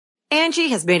Angie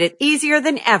has made it easier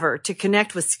than ever to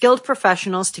connect with skilled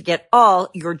professionals to get all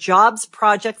your jobs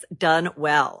projects done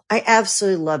well. I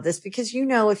absolutely love this because,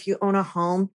 if you own a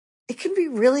home, it can be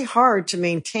really hard to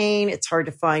maintain. It's hard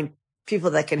to find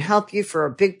people that can help you for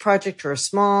a big project or a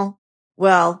small.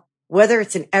 Well, whether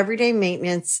it's in everyday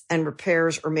maintenance and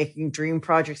repairs or making dream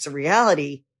projects a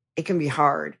reality, it can be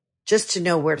hard just to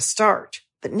know where to start.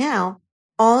 But now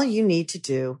all you need to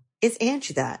do is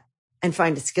Angie that and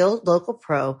find a skilled local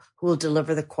pro who will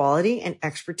deliver the quality and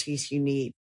expertise you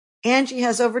need. Angie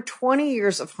has over 20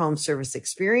 years of home service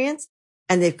experience,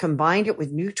 and they've combined it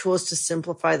with new tools to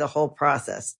simplify the whole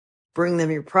process. Bring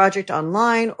them your project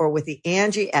online or with the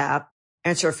Angie app,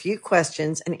 answer a few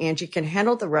questions, and Angie can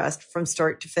handle the rest from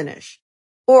start to finish.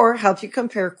 Or help you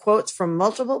compare quotes from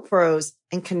multiple pros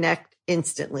and connect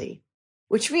instantly,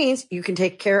 which means you can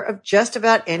take care of just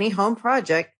about any home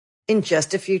project in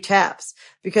just a few taps.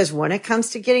 Because when it comes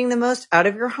to getting the most out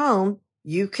of your home,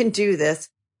 you can do this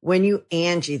when you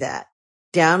Angie that.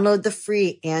 Download the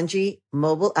free Angie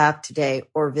mobile app today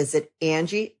or visit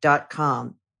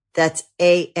Angie.com. That's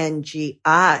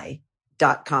ANGI.com.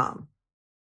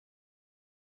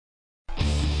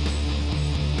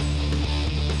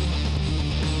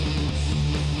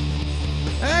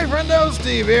 Hey, friendo,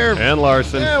 Steve here. And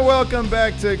Larson. And welcome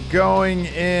back to Going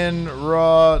In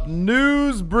Raw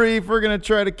News Brief. We're going to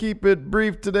try to keep it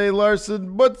brief today,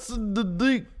 Larson. What's in the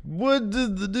news? What's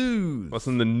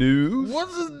in the news?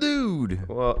 What's the dude?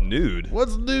 Well, nude.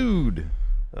 What's nude?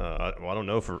 I don't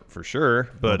know for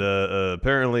sure, but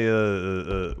apparently,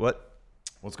 what?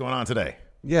 What's going on today?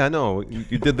 Yeah, I know.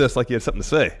 You did this like you had something to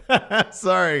say.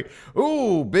 Sorry.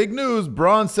 Ooh, big news.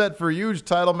 Braun set for huge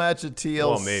title match at TLC.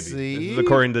 Well, maybe. This is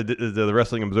according to the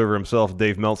Wrestling Observer himself,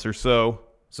 Dave Meltzer. So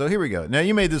here we go. Now,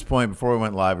 you made this point before we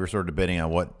went live. We were sort of debating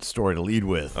on what story to lead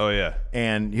with. Oh, yeah.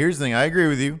 And here's the thing. I agree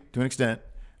with you to an extent.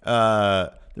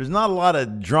 There's not a lot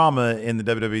of drama in the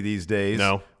WWE these days.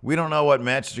 No. We don't know what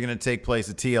matches are going to take place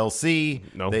at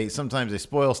TLC. No. Sometimes they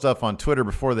spoil stuff on Twitter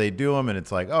before they do them, and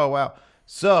it's like, oh, wow.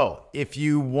 So if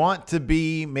you want to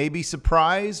be maybe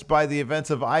surprised by the events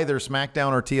of either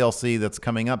SmackDown or TLC that's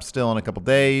coming up still in a couple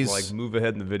days. Like move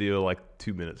ahead in the video like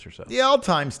 2 minutes or so. Yeah, I'll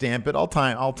timestamp it. I'll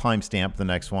timestamp the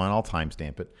next one. I'll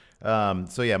timestamp it.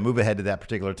 So yeah, move ahead to that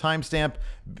particular timestamp.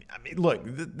 I mean, look,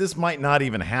 this might not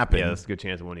even happen. Yeah, there's a good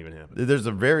chance it won't even happen. There's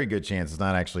a very good chance it's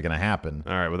not actually going to happen.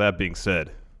 All right, with that being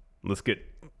said, let's get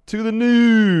to the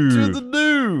news.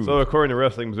 So according to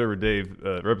Wrestling Observer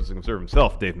Wrestling Observer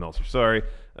himself, Dave Meltzer,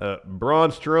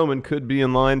 Braun Strowman could be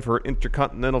in line for an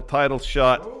Intercontinental title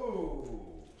shot.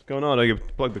 What's going on? I can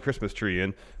plug the Christmas tree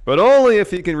in. But only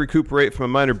if he can recuperate from a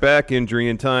minor back injury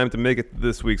in time to make it to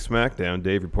this week's SmackDown.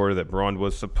 Dave reported that Braun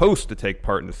was supposed to take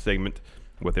part in the segment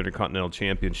with Intercontinental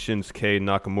Champion Shinsuke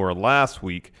Nakamura last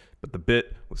week, but the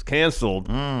bit was canceled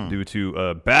due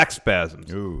to back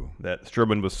spasms that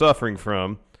Strowman was suffering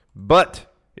from. But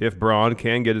if Braun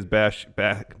can get his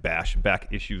back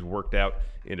issues worked out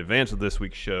in advance of this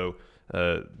week's show,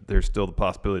 there's still the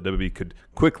possibility WWE could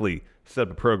quickly set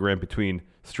up a program between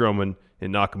Strowman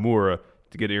and Nakamura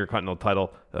to get an Intercontinental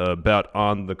title bout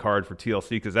on the card for TLC.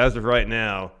 Because as of right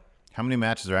now, how many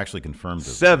matches are actually confirmed?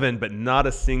 7, but not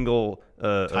a single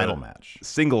title match.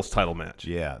 Singles title match.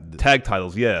 Yeah. Tag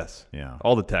titles, yes. Yeah.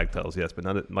 All the tag titles, yes, but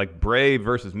not like Bray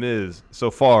versus Miz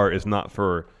so far is not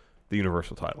for the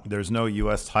Universal title. There's no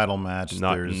U.S. title match.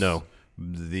 No.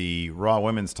 The Raw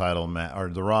Women's title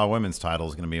the Raw Women's title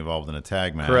is going to be involved in a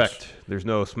tag match. Correct. There's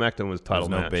no SmackDown Women's title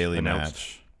match. There's no Bayley announced.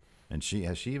 match. And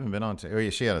has she even been on? Oh yeah,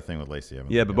 she had a thing with Lacey.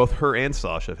 Yeah, but both her and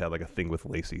Sasha have had like a thing with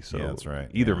Lacey. So yeah, that's right.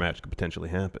 Either match could potentially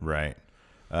happen. Right.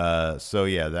 So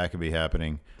yeah, that could be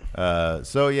happening.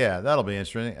 So yeah, that'll be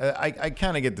interesting. I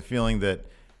kind of get the feeling that,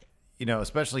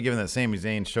 especially given that Sami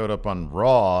Zayn showed up on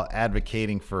Raw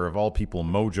advocating for, of all people,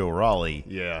 Mojo Rawley.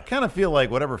 Yeah. Kind of feel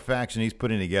like whatever faction he's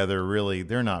putting together, really,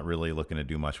 they're not really looking to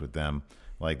do much with them,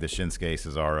 like the Shinsuke,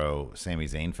 Cesaro, Sami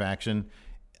Zayn faction.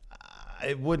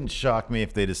 It wouldn't shock me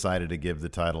if they decided to give the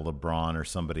title to Braun or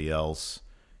somebody else,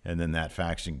 and then that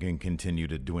faction can continue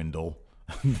to dwindle.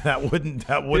 that wouldn't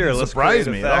surprise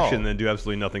me at all. Faction, then do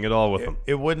absolutely nothing at all with them.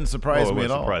 It wouldn't surprise me at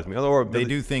all. Surprise me. Otherwise, they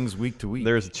do things week to week.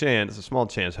 There's a small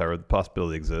chance, however, the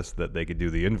possibility exists that they could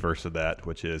do the inverse of that,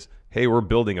 which is, hey, we're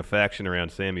building a faction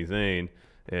around Sami Zayn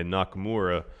and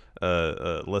Nakamura.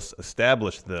 Let's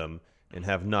establish them and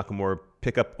have Nakamura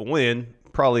pick up a win,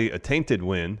 probably a tainted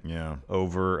win,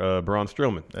 over Braun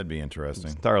Strowman. That'd be interesting.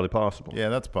 It's entirely possible. Yeah,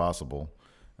 that's possible.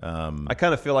 I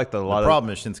kind of feel like the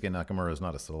problem is Shinsuke Nakamura is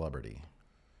not a celebrity.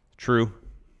 True.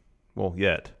 Well,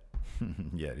 yet.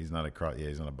 Yeah, he's not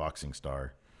a boxing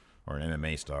star. or an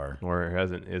MMA star, or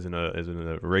isn't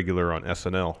a regular on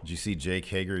SNL. Did you see Jake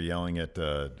Hager yelling at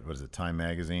what is it, Time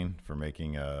Magazine for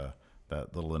making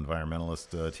that little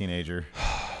environmentalist teenager?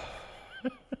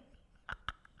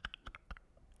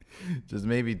 Just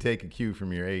maybe take a cue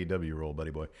from your AEW role, buddy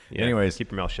boy. Yeah, anyways,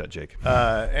 keep your mouth shut, Jake.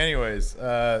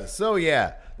 So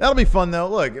yeah, that'll be fun though.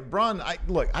 Look, Braun.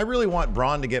 I really want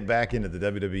Braun to get back into the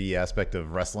WWE aspect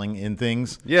of wrestling in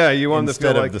things. Yeah, you want him to instead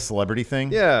feel of like the celebrity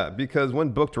thing. Yeah, because when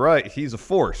booked right, he's a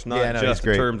force, not just in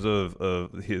great. terms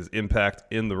of his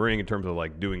impact in the ring, in terms of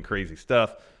like doing crazy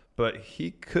stuff. But he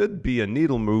could be a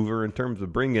needle mover in terms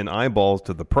of bringing eyeballs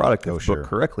to the product if booked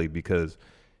correctly, because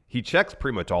he checks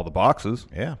pretty much all the boxes.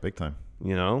 Yeah, big time.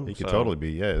 You know, he could totally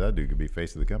be. Yeah, that dude could be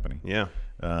face of the company. Yeah.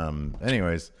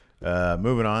 Anyways,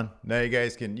 moving on. Now you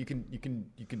guys can.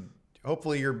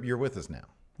 Hopefully you're with us now.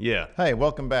 Yeah. Hey,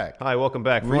 welcome back. Hi, welcome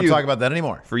back. We won't talk about that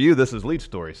anymore. For you, this is Lead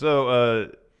Story. So,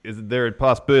 is there a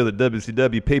possibility that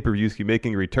WCW pay-per-views keep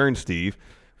making a return, Steve?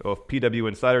 Well, if PW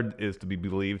Insider is to be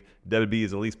believed, WWE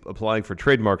is at least applying for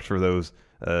trademarks for those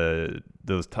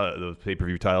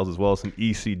pay-per-view titles, as well as some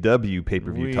ECW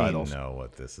pay-per-view titles. We know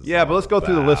what this is. Yeah, but let's go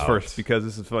through the list first, because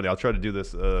this is funny. I'll try to do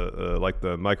this like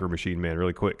the Micro Machine Man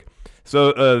really quick.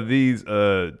 So these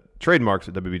trademarks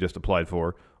that WWE just applied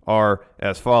for are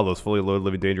as follows: Fully Loaded,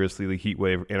 Living Dangerously,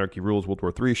 Heatwave, Anarchy Rules, World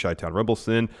War III, Chi-Town Rumble,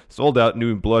 Sin, Sold Out,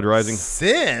 New Blood Rising.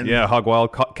 Sin? Yeah, Hog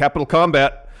Wild, Capital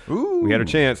Combat. Ooh. We had our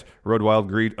chance. Road Wild,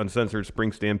 Greed, Uncensored,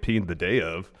 Spring Stampede, The Day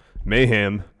Of,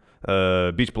 Mayhem,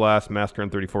 Beach Blast, Massacre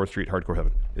on 34th Street, Hardcore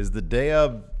Heaven. Is The Day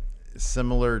Of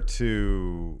similar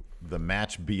to the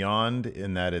Match Beyond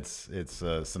in that it's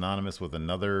synonymous with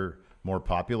another more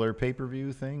popular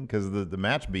pay-per-view thing? Because the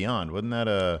Match Beyond, wasn't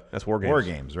that that's War Games. War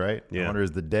Games, right? Yeah. I wonder,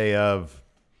 is The Day Of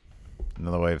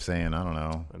another way of saying, I don't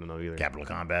know. I don't know either. Capital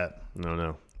Combat?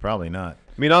 No. Probably not.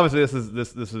 I mean, obviously,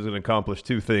 this is going to accomplish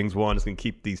two things. One, it's going to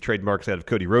keep these trademarks out of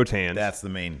Cody Rhodes' hands. That's the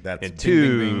main. That's and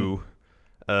two,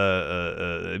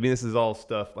 I mean, this is all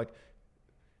stuff like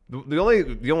the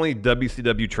only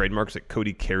WCW trademarks that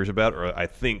Cody cares about, or I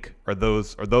think, are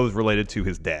those related to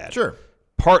his dad. Sure.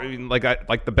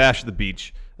 Like the Bash at the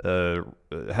Beach,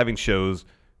 having shows,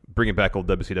 bringing back old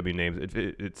WCW names.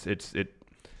 It's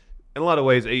in a lot of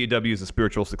ways, AEW is a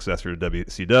spiritual successor to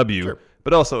WCW, sure.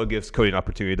 But also it gives Cody an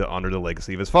opportunity to honor the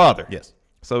legacy of his father. Yes.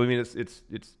 So I mean, it's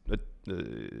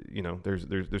you know,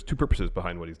 there's two purposes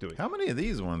behind what he's doing. How many of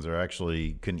these ones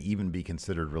can even be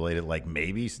considered related? Like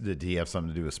maybe did he have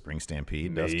something to do with Spring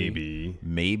Stampede?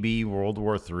 Maybe World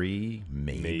War III.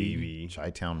 Maybe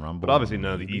Chi-Town Rumble. But obviously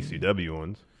none of the ECW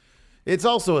ones. It's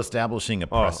also establishing a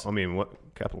precedent. I mean, what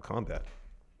Capital Combat?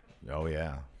 Oh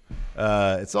yeah.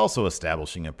 It's also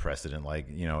establishing a precedent. Like,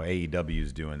 you know, AEW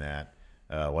is doing that.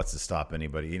 What's to stop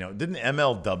anybody? You know, didn't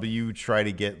MLW try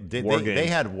to get? They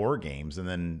had War Games, and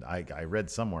then I read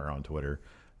somewhere on Twitter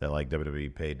that like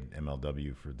WWE paid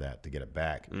MLW for that to get it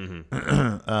back.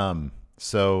 Mm-hmm.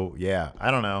 So yeah,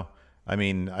 I don't know. I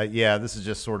mean, this is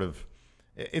just sort of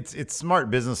it's smart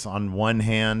business on one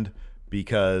hand,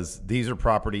 because these are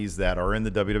properties that are in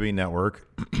the WWE network,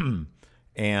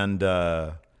 and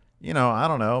you know, I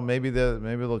don't know. Maybe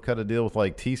they'll cut a deal with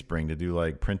like Teespring to do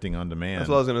like printing on demand. That's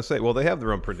what I was going to say. Well, they have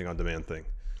their own printing on demand thing.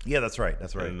 Yeah, that's right.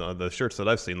 And the shirts that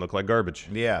I've seen look like garbage.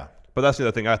 Yeah. But that's the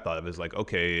other thing I thought of is like,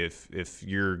 okay, if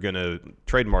you're going to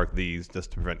trademark these just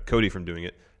to prevent Cody from doing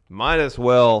it, might as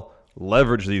well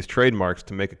leverage these trademarks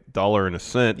to make $1 and a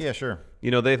cent. Yeah, sure. You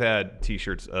know, they've had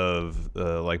T-shirts of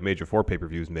like Major 4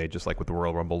 pay-per-views made, just like with the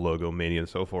Royal Rumble logo, Mania, and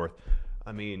so forth.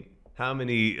 I mean, how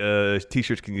many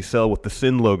T-shirts can you sell with the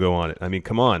Sin logo on it? I mean,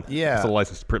 come on. Yeah. It's a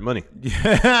license to print money.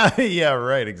 Yeah,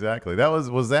 right, exactly.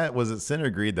 Was it Sin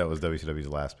or Greed that was WCW's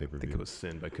last pay-per-view? I think it was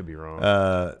Sin, but I could be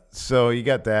wrong. So you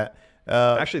got that.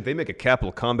 Actually, they make a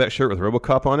Capital Combat shirt with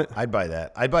RoboCop on it. I'd buy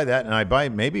that, and I'd buy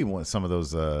maybe some of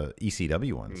those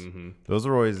ECW ones. Mm-hmm. Those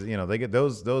are always, you know, they get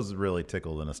those really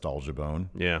tickle the nostalgia bone.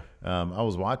 Yeah. I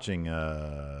was watching.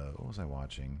 What was I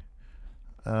watching?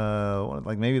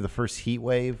 Like maybe the first Heat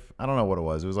Wave. I don't know what it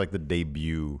was. It was like the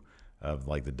debut of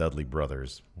like the Dudley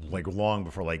Brothers, like long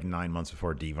before, like 9 months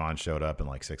before Devon showed up, and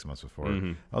like 6 months before.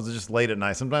 Mm-hmm. I was just late at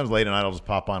night. Sometimes late at night, I'll just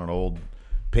pop on an old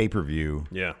pay-per-view.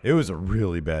 Yeah. It was a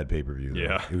really bad pay-per-view.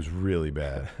 Yeah. It was really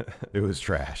bad. It was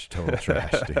trash. Total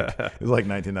trash, dude. It was like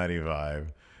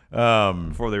 1995.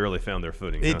 Before they really found their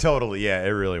footing. It totally, yeah, it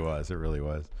really was. It really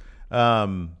was.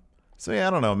 So yeah, I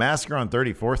don't know. Massacre on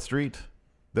 34th Street.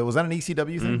 Was that an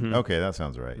ECW thing? Mm-hmm. Okay, that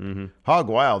sounds right. Mm-hmm. Hog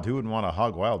Wild. Who wouldn't want a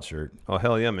Hog Wild shirt? Oh,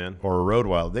 hell yeah, man. Or a Road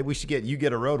Wild. We should you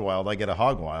get a Road Wild, I get a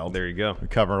Hog Wild. There you go. We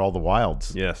cover all the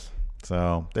wilds. Yes.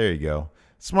 So there you go.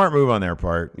 Smart move on their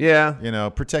part. Yeah.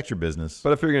 Protect your business.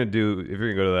 But if you're gonna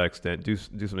go to that extent, do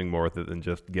something more with it than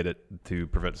just get it to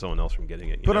prevent someone else from getting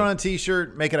it. Put it on a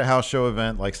T-shirt, make it a house show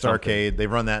event like Starrcade. They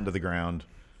run that into the ground.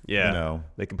 Yeah,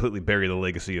 they completely bury the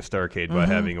legacy of Starrcade by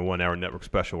having a 1 hour network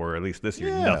special where at least this year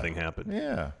nothing happened.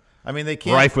 Yeah. I mean, they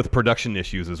can't. Rife with production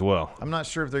issues as well. I'm not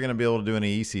sure if they're going to be able to do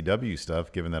any ECW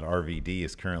stuff, given that RVD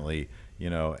is currently,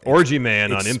 Orgy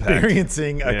Man on Impact.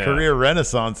 Experiencing a career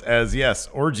renaissance as,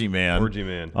 Orgy Man. Orgy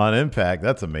Man. On Impact.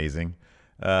 That's amazing.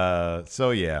 So,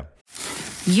 yeah.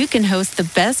 You can host the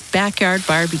best backyard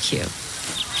barbecue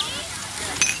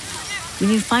when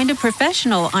you find a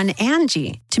professional on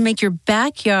Angie to make your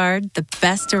backyard the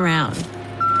best around.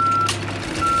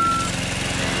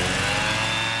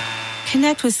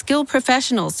 Connect with skilled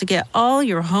professionals to get all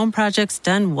your home projects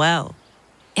done well.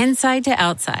 Inside to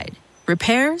outside,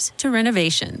 repairs to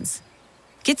renovations.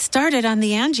 Get started on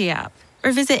the Angie app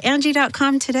or visit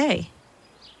Angie.com today.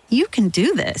 You can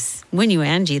do this when you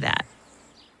Angie that.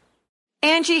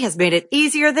 Angie has made it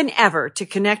easier than ever to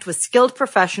connect with skilled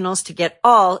professionals to get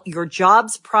all your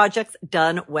jobs projects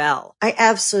done well. I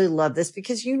absolutely love this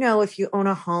because, if you own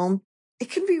a home, it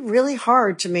can be really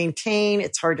hard to maintain.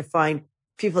 It's hard to find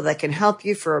people that can help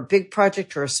you for a big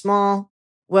project or a small.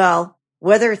 Well,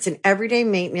 whether it's in everyday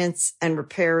maintenance and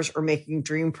repairs or making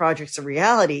dream projects a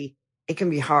reality, it can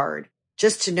be hard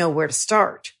just to know where to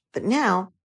start. But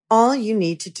now all you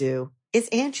need to do is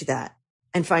Angie that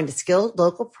and find a skilled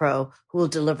local pro who will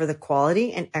deliver the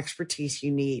quality and expertise you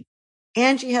need.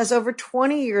 Angie has over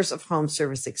 20 years of home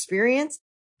service experience,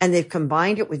 and they've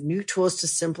combined it with new tools to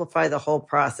simplify the whole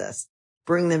process.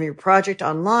 Bring them your project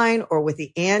online or with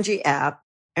the Angie app,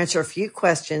 answer a few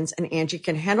questions, and Angie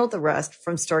can handle the rest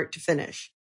from start to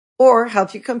finish. Or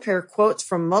help you compare quotes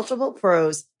from multiple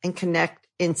pros and connect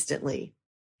instantly,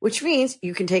 which means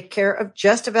you can take care of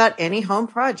just about any home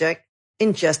project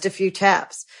in just a few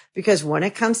taps. Because when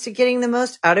it comes to getting the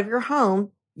most out of your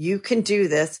home, you can do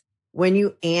this when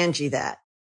you Angie that.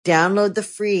 Download the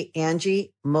free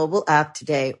Angie mobile app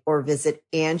today or visit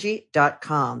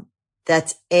Angie.com.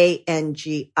 That's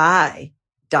ANGI.com.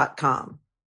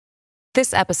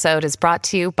 This episode is brought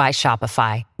to you by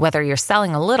Shopify. Whether you're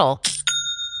selling a little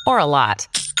or a lot,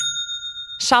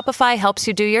 Shopify helps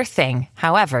you do your thing,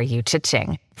 however you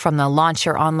cha-ching. From the launch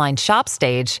your online shop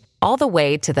stage, all the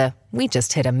way to the we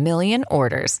just hit 1 million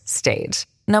orders stage.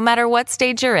 No matter what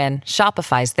stage you're in,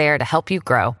 Shopify's there to help you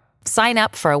grow. Sign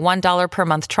up for a $1 per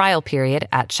month trial period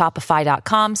at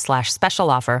shopify.com/special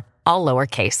offer, all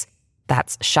lowercase.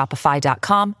 That's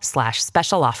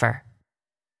shopify.com/special offer.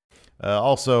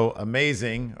 Also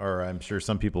amazing, or I'm sure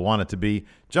some people want it to be,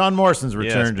 John Morrison's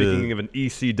return to... Speaking of an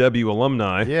ECW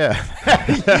alumni. Yeah.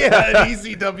 Yeah, an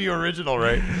ECW original,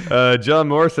 right? John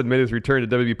Morrison made his return to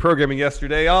WWE programming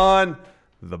yesterday on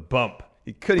The Bump.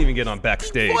 He couldn't even get on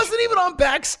Backstage. He wasn't even on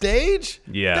Backstage?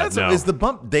 Yeah, Is The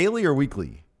Bump daily or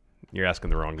weekly? You're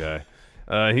asking the wrong guy.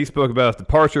 He spoke about his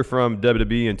departure from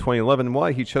WWE in 2011 and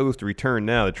why he chose to return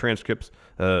now. The transcripts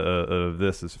of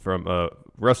this is from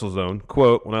WrestleZone.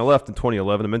 Quote, when I left in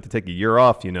 2011, I meant to take a year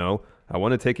off, I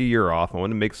want to take a year off. I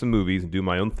want to make some movies and do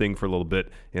my own thing for a little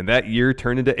bit. And that year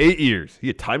turned into 8 years. He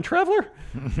a time traveler?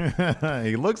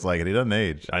 He looks like it. He doesn't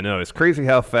age. I know. It's crazy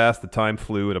how fast the time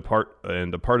flew, and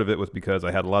a part of it was because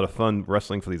I had a lot of fun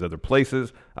wrestling for these other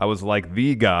places. I was like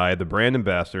the guy, the brand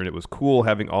ambassador, and it was cool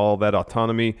having all that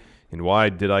autonomy. And why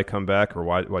did I come back, or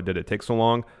why did it take so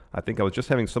long? I think I was just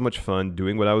having so much fun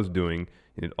doing what I was doing.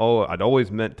 And I'd always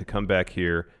meant to come back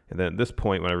here. And then at this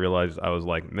point, when I realized, I was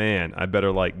like, man, I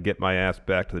better get my ass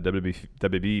back to the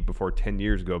WWE before 10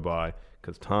 years go by,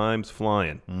 because time's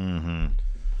flying. Mm-hmm.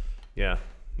 Yeah.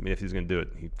 I mean, if he's going to do it,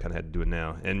 he kind of had to do it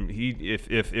now. And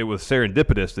if it was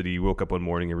serendipitous that he woke up one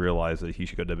morning and realized that he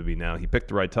should go to WWE now, he picked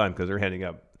the right time because they're handing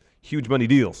out huge money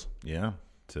deals. Yeah.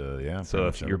 So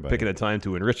if you're picking a time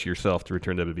to enrich yourself to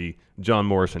return to WWE, John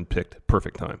Morrison picked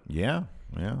perfect time. Yeah.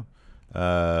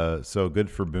 So good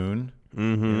for Boone.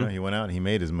 Mm-hmm. He went out and he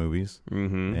made his movies.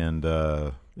 Mm-hmm. And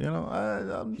I'm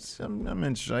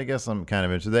interested. I guess I'm kind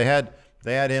of interested.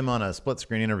 They had him on a split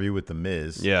screen interview with The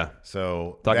Miz. Yeah.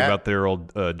 So talking about their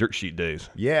old dirt sheet days.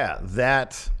 Yeah,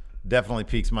 that definitely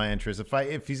piques my interest.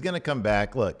 If he's going to come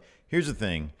back, look, here's the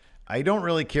thing. I don't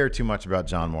really care too much about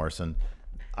John Morrison.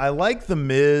 I like The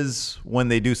Miz when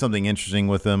they do something interesting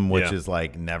with him, which is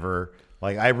never.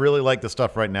 I really like the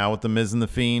stuff right now with The Miz and The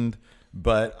Fiend.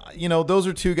 But, those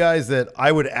are two guys that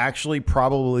I would actually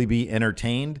probably be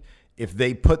entertained if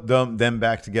they put them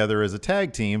back together as a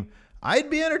tag team. I'd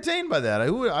be entertained by that.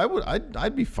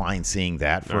 I'd be fine seeing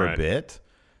that for a bit.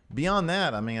 Beyond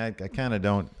that, I mean, I kind of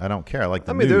don't care. I like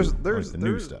the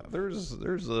new stuff.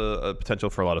 There's a potential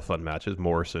for a lot of fun matches.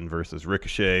 Morrison versus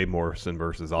Ricochet, Morrison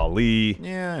versus Ali.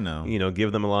 Yeah, I know. You know,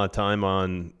 give them a lot of time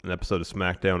on an episode of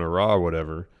SmackDown or Raw or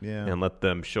whatever. Yeah. And let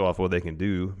them show off what they can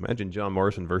do. Imagine John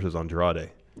Morrison versus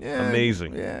Andrade. Yeah,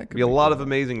 amazing. Yeah, it could be a lot of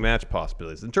amazing match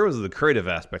possibilities. In terms of the creative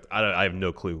aspect, I have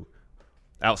no clue.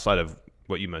 Outside of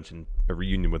what you mentioned, a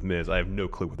reunion with Miz, I have no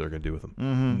clue what they're going to do with him.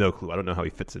 Mm-hmm. No clue. I don't know how he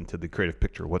fits into the creative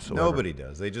picture whatsoever. Nobody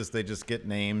does. They just get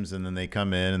names, and then they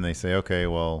come in and they say, okay,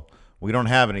 well, we don't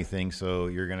have anything, so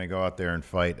you're going to go out there and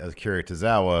fight Akira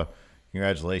Tozawa.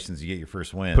 Congratulations, you get your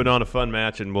first win. Put on a fun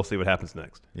match, and we'll see what happens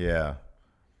next. Yeah.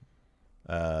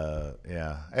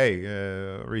 Yeah. Hey,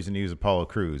 reason to use Apollo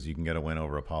Crews. You can get a win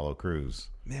over Apollo Crews.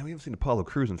 Man, we haven't seen Apollo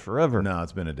Crews in forever. No,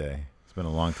 it's been a day. It's been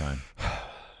a long time.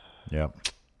 Yep.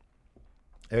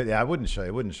 Yeah, it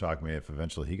wouldn't shock me if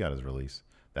eventually he got his release.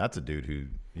 That's a dude who,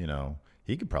 you know,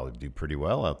 he could probably do pretty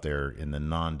well out there in the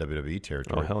non-WWE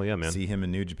territory. Oh, hell yeah, man. See him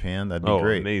in New Japan, that'd be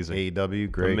great. Amazing.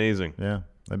 AEW, great. Amazing. Yeah,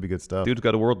 that'd be good stuff. Dude's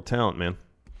got a world of talent, man.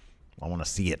 I want to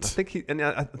see it. I think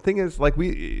the thing is, like,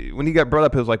 when he got brought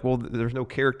up, it was like, well, there's no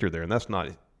character there, and that's not.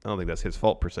 I don't think that's his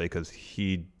fault per se, because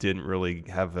he didn't really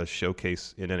have a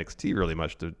showcase in NXT really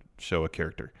much to show a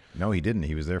character. No, he didn't.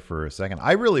 He was there for a second.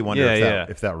 I really wonder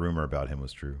if that rumor about him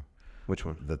was true. Which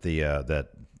one? That that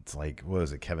it's like, what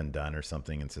was it? Kevin Dunn or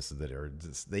something insisted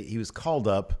that he was called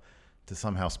up to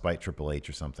somehow spite Triple H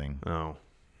or something. Oh.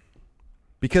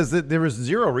 Because there was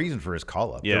zero reason for his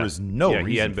call-up. Yeah. There was no reason.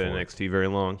 He hadn't been for in NXT very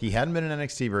long. He hadn't been in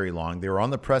NXT very long. They were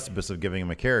on the precipice of giving him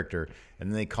a character, and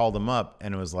then they called him up,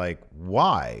 and it was like,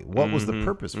 why? What was the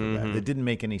purpose for that? It didn't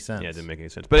make any sense. Yeah, it didn't make any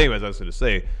sense. But anyways, I was going to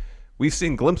say, we've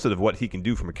seen glimpses of what he can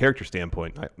do from a character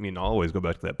standpoint. I mean, I'll always go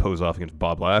back to that pose off against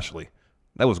Bob Lashley.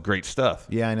 That was great stuff.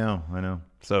 Yeah, I know.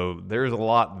 So there's a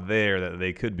lot there that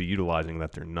they could be utilizing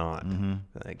that they're not.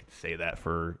 I could say that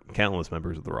for countless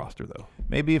members of the roster, though.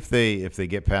 Maybe if they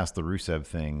get past the Rusev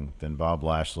thing, then Bob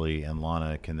Lashley and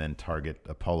Lana can then target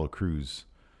Apollo Crews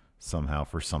somehow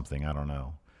for something. I don't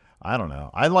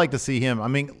know. I'd like to see him. I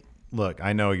mean, look,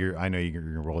 I know you're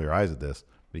gonna roll your eyes at this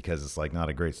because it's like not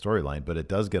a great storyline, but it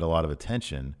does get a lot of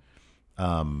attention.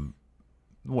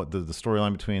 What the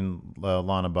storyline between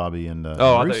Lana, Bobby, and I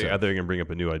Rusev? thought you were going to bring up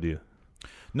a new idea.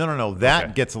 No.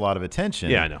 That gets a lot of attention.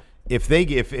 Yeah, I know.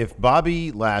 If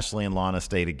Bobby Lashley and Lana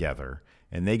stay together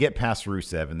and they get past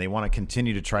Rusev and they want to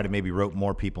continue to try to maybe rope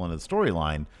more people into the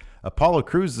storyline, Apollo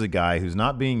Crews is a guy who's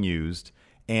not being used,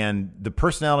 and the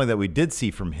personality that we did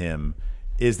see from him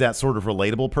is that sort of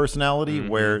relatable personality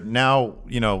where now,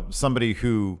 you know, somebody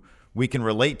who we can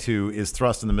relate to is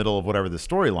thrust in the middle of whatever the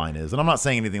storyline is. And I'm not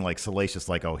saying anything like salacious,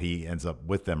 like, oh, he ends up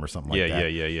with them or something like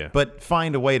that. Yeah. But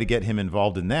find a way to get him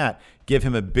involved in that. Give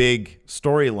him a big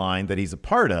storyline that he's a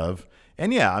part of.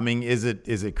 And yeah, I mean, is it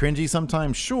cringy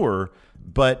sometimes? Sure.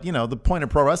 But, you know, the point of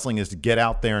pro wrestling is to get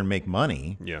out there and make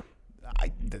money. Yeah.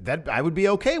 I would be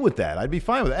okay with that. I'd be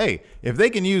fine with it. Hey, if they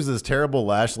can use this terrible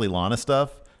Lashley Lana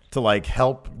stuff to like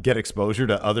help get exposure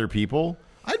to other people,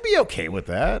 I'd be okay with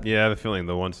that. Yeah, I have a feeling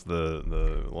that once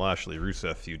the Lashley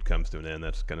Rusev feud comes to an end,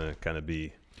 that's gonna kind of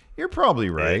be. You're probably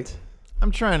right.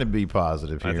 I'm trying to be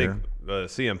positive here. I think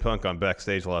CM Punk on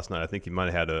Backstage last night, I think he might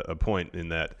have had a point in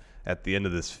that at the end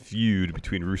of this feud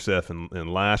between Rusev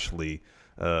and Lashley,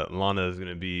 Lana is going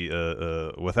to be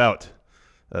without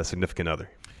a significant other.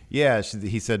 Yeah,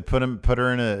 he said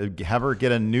have her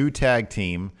get a new tag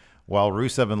team while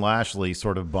Rusev and Lashley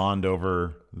sort of bond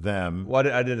over them. Well,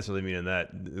 I didn't necessarily mean in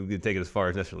that. We could take it as far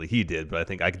as necessarily he did, but I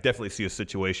think I could definitely see a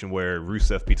situation where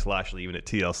Rusev beats Lashley even at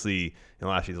TLC, and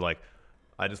Lashley's like,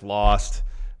 I just lost.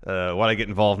 Why'd I get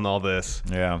involved in all this?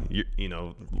 Yeah. You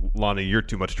know, Lana, you're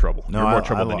too much trouble. You're more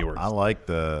trouble than you were. I like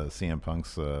the CM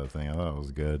Punk's thing. I thought it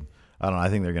was good. I don't know. I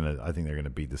think they're gonna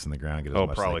beat this in the ground. Get as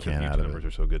much probably as they can because out the of numbers it.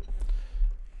 are so good.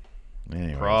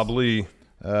 Anyways. Probably.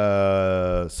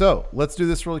 So let's do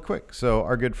this really quick. So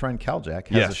our good friend Cal Jack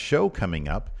has a show coming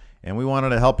up, and we wanted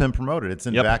to help him promote it. It's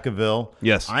in Vacaville.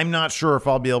 Yes. I'm not sure if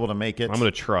I'll be able to make it. I'm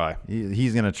going to try.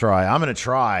 He's going to try. I'm going to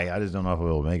try. I just don't know if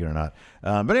we'll make it or not.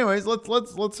 But anyways,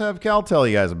 let's have Cal tell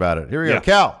you guys about it. Here we go.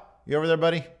 Cal, you over there,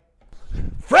 buddy?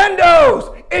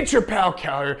 Friendos, it's your pal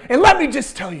Cal here, and let me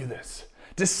just tell you this.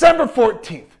 December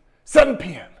 14th, 7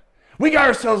 p.m., we got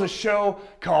ourselves a show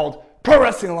called Pro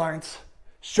Wrestling Alliance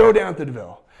Showdown at the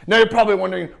DeVille. Now you're probably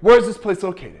wondering, where is this place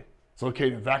located? It's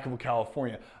located in Vacaville,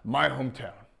 California, my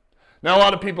hometown. Now a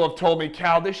lot of people have told me,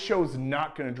 Cal, this show is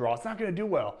not going to draw. It's not going to do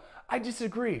well. I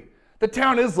disagree. The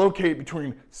town is located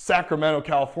between Sacramento,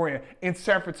 California and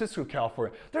San Francisco,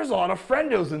 California. There's a lot of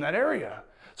friendos in that area.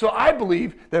 So I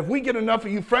believe that if we get enough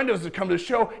of you friendos to come to the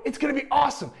show, it's going to be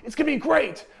awesome. It's going to be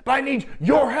great. But I need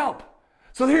your help.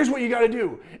 So here's what you got to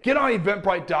do. Get on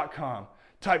Eventbrite.com.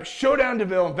 Type Showdown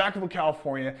DeVille in Vacaville,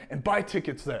 California, and buy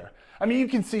tickets there. I mean, you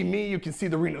can see me, you can see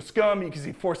the Reno Scum, you can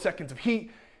see 4 Seconds of Heat,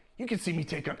 you can see me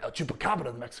take on El Chupacabra,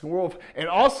 the Mexican Wolf, and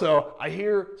also, I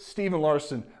hear Steven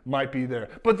Larson might be there.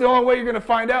 But the only way you're going to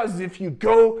find out is if you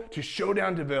go to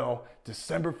Showdown DeVille,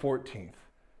 December 14th,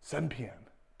 7 p.m.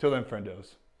 Till then,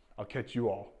 friendos, I'll catch you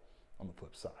all on the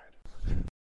flip side.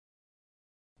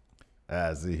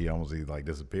 See, he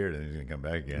disappeared and he's going to come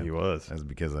back again. He was. That's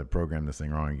because I programmed this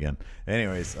thing wrong again.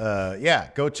 Anyways,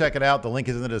 go check it out. The link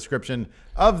is in the description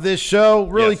of this show.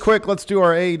 Really quick, let's do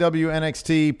our AEW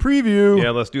NXT preview.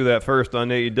 Yeah, let's do that first on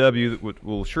AEW, which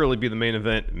will surely be the main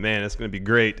event. Man, it's going to be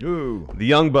great. Ooh. The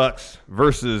Young Bucks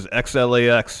versus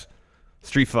XLAX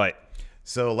street fight.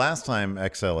 So last time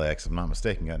XLAX, if I'm not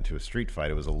mistaken, got into a street fight.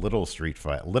 It was a literal street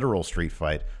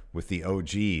fight with the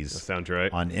OGs. That sounds right.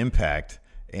 On Impact.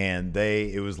 And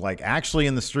it was like actually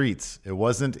in the streets. It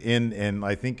wasn't and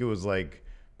I think it was like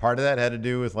part of that had to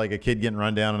do with like a kid getting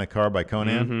run down in a car by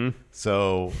Conan. Mm-hmm.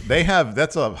 So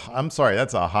that's a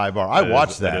high bar. I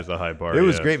watched that. That is a high bar. It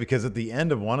was great because at the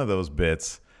end of one of those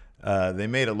bits, they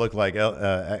made it look like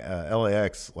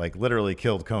LAX like literally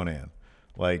killed Conan.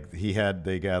 Like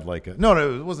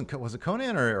was it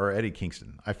Conan or Eddie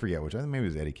Kingston? I forget which. I think maybe it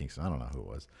was Eddie Kingston. I don't know who it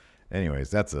was. Anyways,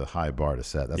 that's a high bar to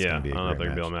set. That's going to be a great match. I don't know if they're going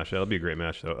to be able to match that. That'll be a great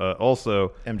match, though.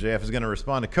 Also, MJF is going to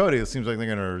respond to Cody. It seems like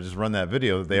they're going to just run that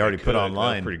video that they already put online.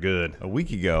 That was pretty good. A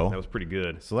week ago. That was pretty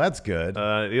good. So that's good.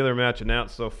 The other match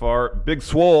announced so far, Big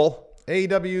Swole.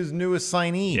 AEW's newest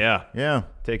signee. Yeah.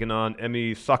 Taking on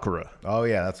Emi Sakura. Oh,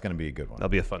 yeah. That's going to be a good one. That'll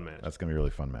be a fun match. That's going to be a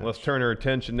really fun match. Let's turn our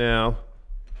attention now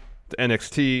to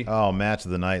NXT. Oh, match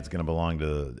of the night is going to belong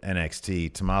to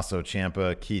NXT. Tommaso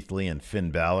Ciampa, Keith Lee, and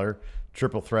Finn Balor.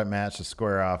 Triple threat match to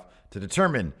square off to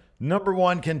determine number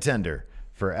one contender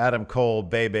for Adam Cole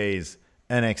Bebe's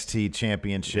NXT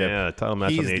Championship. Yeah, title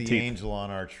match on the 18th. He's the angel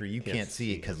on our tree. You can't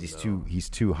see it because he's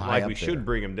too high up we should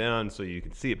bring him down so you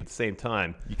can see it, but at the same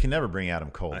time, you can never bring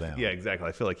Adam Cole down. Yeah, exactly.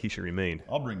 I feel like he should remain.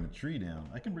 I'll bring the tree down.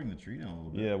 I can bring the tree down a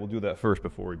little bit. Yeah, we'll do that first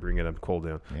before we bring Adam Cole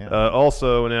down. Yeah.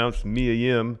 Also announced Mia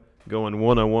Yim going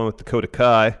 1-on-1 with Dakota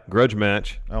Kai, grudge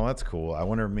match. Oh, that's cool. I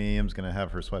wonder if Mia Yim's going to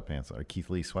have her sweatpants or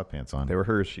Keith Lee sweatpants on. They were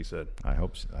hers, she said. I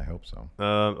hope so.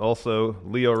 Also,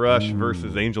 Lio Rush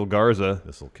versus Angel Garza.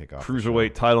 This will kick off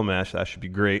cruiserweight title match. That should be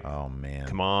great. Oh, man.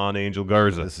 Come on, Angel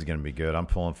Garza. This is going to be good. I'm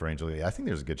pulling for Angel. I think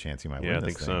there's a good chance he might win this I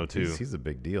think thing. so, too. He's a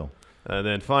big deal. And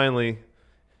then finally,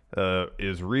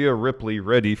 is Rhea Ripley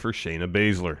ready for Shayna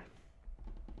Baszler?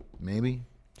 Maybe.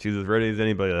 She's as ready as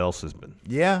anybody else has been.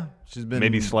 Yeah, she's been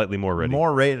maybe slightly more ready.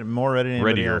 More ready than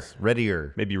anybody else.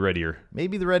 Readier. Maybe readier.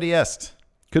 Maybe the readiest.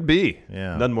 Could be.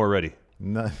 Yeah. None more ready.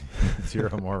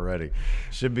 Zero more ready.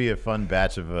 Should be a fun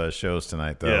batch of shows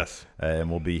tonight, though. Yes.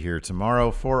 And we'll be here tomorrow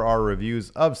for our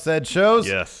reviews of said shows.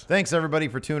 Yes. Thanks, everybody,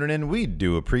 for tuning in. We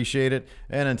do appreciate it.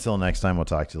 And until next time, we'll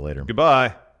talk to you later.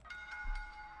 Goodbye.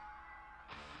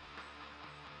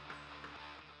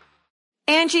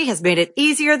 Angie has made it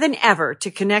easier than ever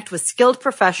to connect with skilled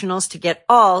professionals to get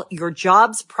all your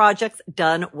jobs projects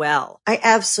done well. I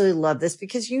absolutely love this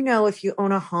because, if you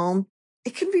own a home,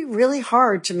 it can be really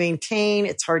hard to maintain.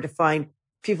 It's hard to find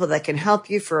people that can help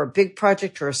you for a big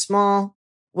project or a small.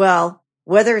 Well,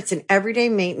 whether it's in everyday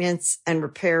maintenance and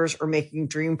repairs or making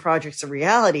dream projects a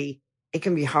reality, it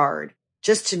can be hard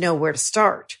just to know where to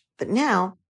start. But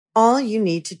now all you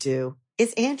need to do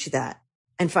is Angie that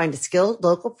and find a skilled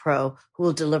local pro who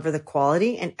will deliver the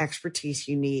quality and expertise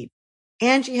you need.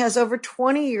 Angie has over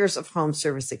 20 years of home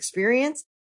service experience,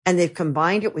 and they've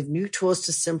combined it with new tools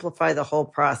to simplify the whole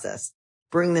process.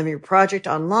 Bring them your project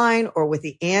online or with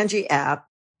the Angie app,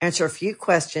 answer a few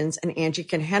questions, and Angie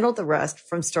can handle the rest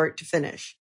from start to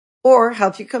finish. Or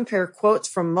help you compare quotes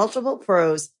from multiple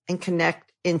pros and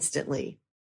connect instantly,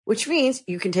 which means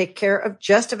you can take care of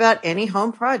just about any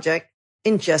home project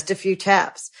in just a few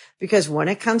taps. Because when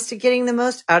it comes to getting the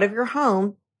most out of your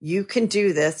home, you can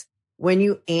do this when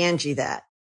you Angie that.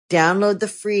 Download the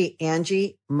free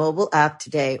Angie mobile app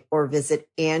today or visit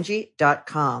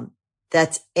Angie.com.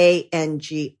 That's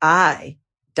ANGI.com.